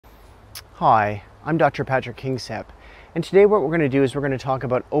Hi, I'm Dr. Patrick Kingsep, and today what we're going to do is we're going to talk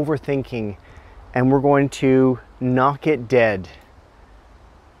about overthinking, and we're going to knock it dead.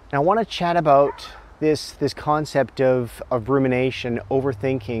 Now I want to chat about this concept of rumination,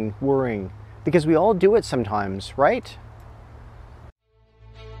 overthinking, worrying, because we all do it sometimes, right?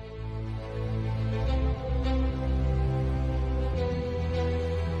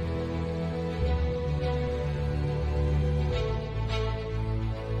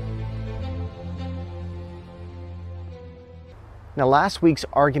 Now, last week's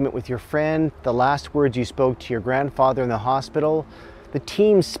argument with your friend, the last words you spoke to your grandfather in the hospital, the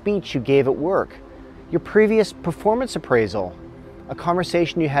team speech you gave at work, your previous performance appraisal, a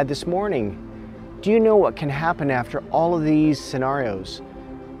conversation you had this morning. Do you know what can happen after all of these scenarios?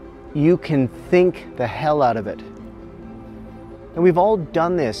 You can think the hell out of it. And we've all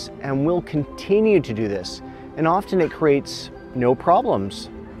done this and will continue to do this, and often it creates no problems.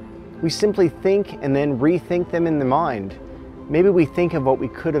 We simply think and then rethink them in the mind. Maybe we think of what we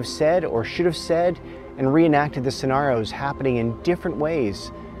could have said or should have said and reenacted the scenarios happening in different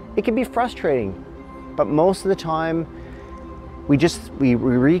ways. It can be frustrating, but most of the time we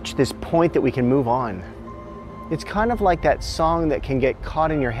reach this point that we can move on. It's kind of like that song that can get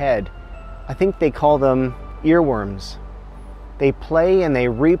caught in your head. I think they call them earworms. They play and they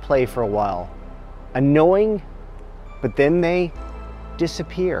replay for a while. Annoying, but then they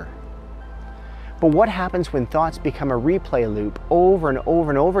disappear. But what happens when thoughts become a replay loop over and over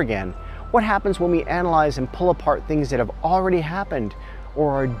and over again? What happens when we analyze and pull apart things that have already happened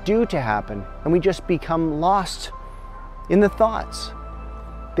or are due to happen, and we just become lost in the thoughts?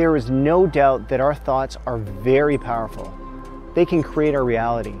 There is no doubt that our thoughts are very powerful. They can create our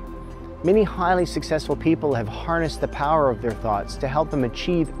reality. Many highly successful people have harnessed the power of their thoughts to help them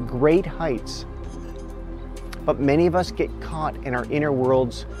achieve great heights. But many of us get caught in our inner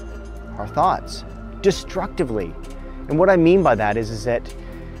worlds, our thoughts, destructively. And what I mean by that is that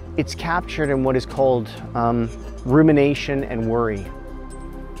it's captured in what is called rumination and worry.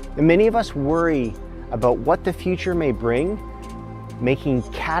 And many of us worry about what the future may bring, making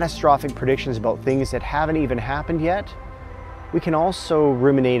catastrophic predictions about things that haven't even happened yet. We can also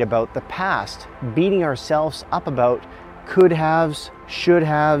ruminate about the past, beating ourselves up about could-haves,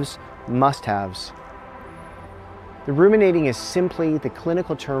 should-haves, must-haves. The ruminating is simply the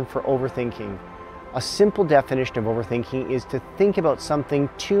clinical term for overthinking. A simple definition of overthinking is to think about something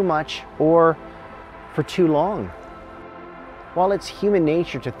too much or for too long. While it's human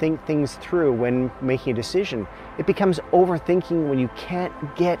nature to think things through when making a decision, it becomes overthinking when you can't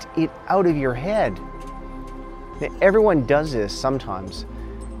get it out of your head. Now, everyone does this sometimes,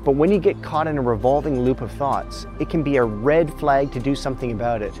 but when you get caught in a revolving loop of thoughts, it can be a red flag to do something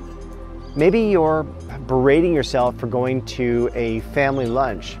about it. Maybe you're berating yourself for going to a family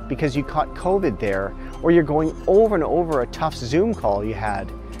lunch because you caught COVID there, or you're going over and over a tough Zoom call you had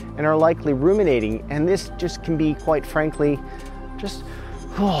and are likely ruminating, and this just can be, quite frankly, just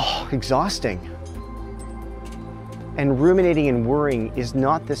exhausting. And ruminating and worrying is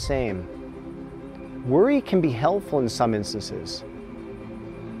not the same. Worry can be helpful in some instances.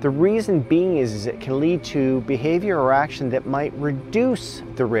 The reason being is it can lead to behavior or action that might reduce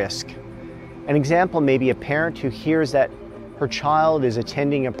the risk. An example may be a parent who hears that her child is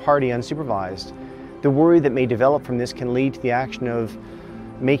attending a party unsupervised. The worry that may develop from this can lead to the action of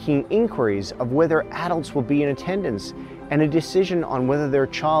making inquiries of whether adults will be in attendance and a decision on whether their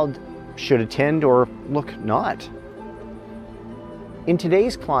child should attend or not. In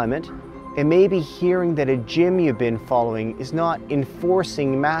today's climate, it may be hearing that a gym you've been following is not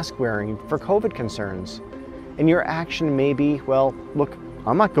enforcing mask wearing for COVID concerns. And your action may be, well, look,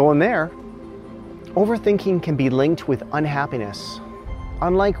 I'm not going there. Overthinking can be linked with unhappiness.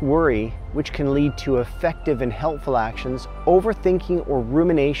 Unlike worry, which can lead to effective and helpful actions, overthinking or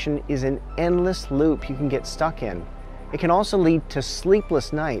rumination is an endless loop you can get stuck in. It can also lead to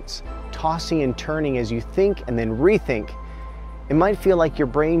sleepless nights, tossing and turning as you think and then rethink. It might feel like your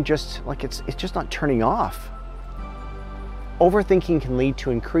brain it's just not turning off. Overthinking can lead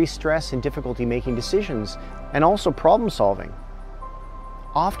to increased stress and difficulty making decisions, and also problem solving.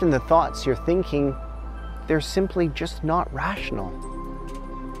 Often the thoughts you're thinking, they're simply just not rational.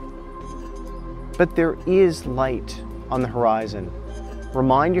 But there is light on the horizon.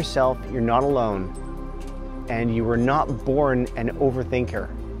 Remind yourself you're not alone, and you were not born an overthinker.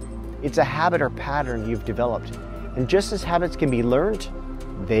 It's a habit or pattern you've developed, and just as habits can be learned,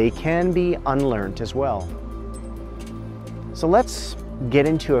 they can be unlearned as well. So let's get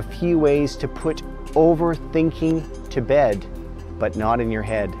into a few ways to put overthinking to bed, but not in your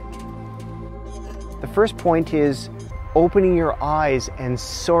head. The first point is opening your eyes and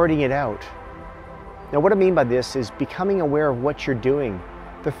sorting it out. Now, what I mean by this is becoming aware of what you're doing.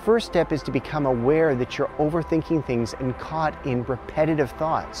 The first step is to become aware that you're overthinking things and caught in repetitive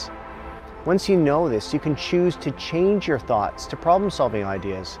thoughts. Once you know this, you can choose to change your thoughts to problem-solving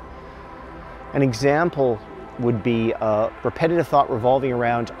ideas. An example would be a repetitive thought revolving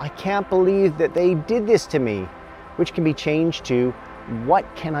around, "I can't believe that they did this to me," which can be changed to, "What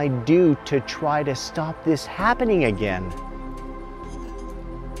can I do to try to stop this happening again?"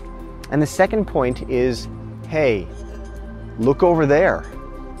 And the second point is, "Hey, look over there."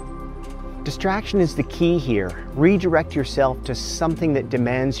 Distraction is the key here. Redirect yourself to something that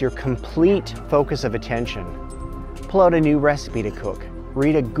demands your complete focus of attention. Pull out a new recipe to cook,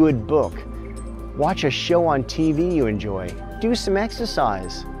 read a good book, watch a show on TV you enjoy, do some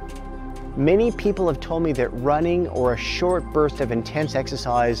exercise. Many people have told me that running or a short burst of intense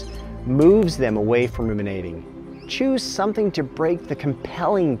exercise moves them away from ruminating. Choose something to break the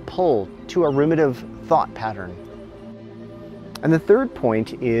compelling pull to a ruminative thought pattern. And the third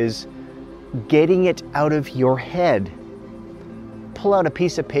point is getting it out of your head. Pull out a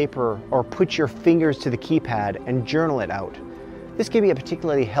piece of paper or put your fingers to the keypad and journal it out. This can be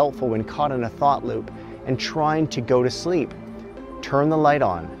particularly helpful when caught in a thought loop and trying to go to sleep. Turn the light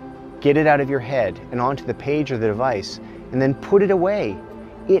on, get it out of your head and onto the page or the device, and then put it away.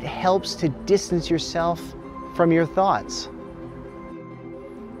 It helps to distance yourself from your thoughts.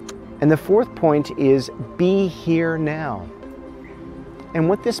 And the fourth point is be here now. And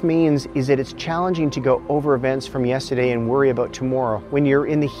what this means is that it's challenging to go over events from yesterday and worry about tomorrow when you're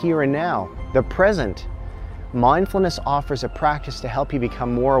in the here and now, the present. Mindfulness offers a practice to help you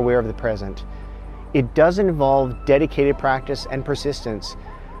become more aware of the present. It does involve dedicated practice and persistence,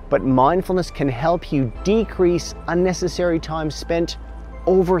 but mindfulness can help you decrease unnecessary time spent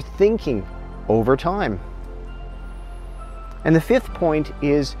overthinking over time. And the fifth point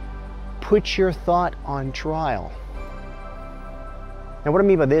is put your thought on trial. Now, what I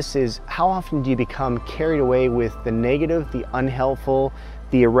mean by this is, how often do you become carried away with the negative, the unhelpful,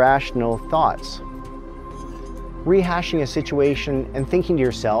 the irrational thoughts? Rehashing a situation and thinking to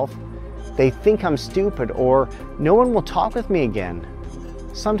yourself, "They think I'm stupid," or "No one will talk with me again."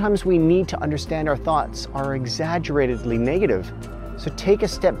 Sometimes we need to understand our thoughts are exaggeratedly negative. So take a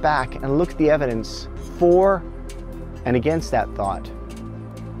step back and look at the evidence for and against that thought.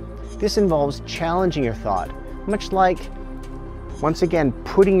 This involves challenging your thought, much like, once again,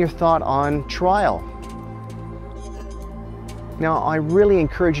 putting your thought on trial. Now, I really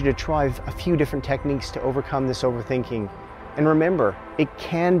encourage you to try a few different techniques to overcome this overthinking. And remember, it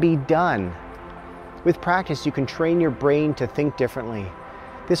can be done. With practice, you can train your brain to think differently.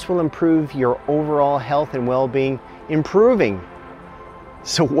 This will improve your overall health and well-being, improving.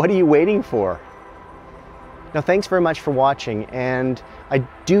 So what are you waiting for? Now, thanks very much for watching, and I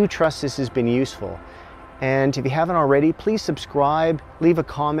do trust this has been useful. And if you haven't already, please subscribe, leave a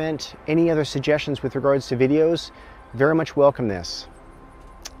comment, any other suggestions with regards to videos. Very much welcome this.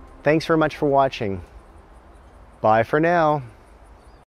 Thanks very much for watching. Bye for now.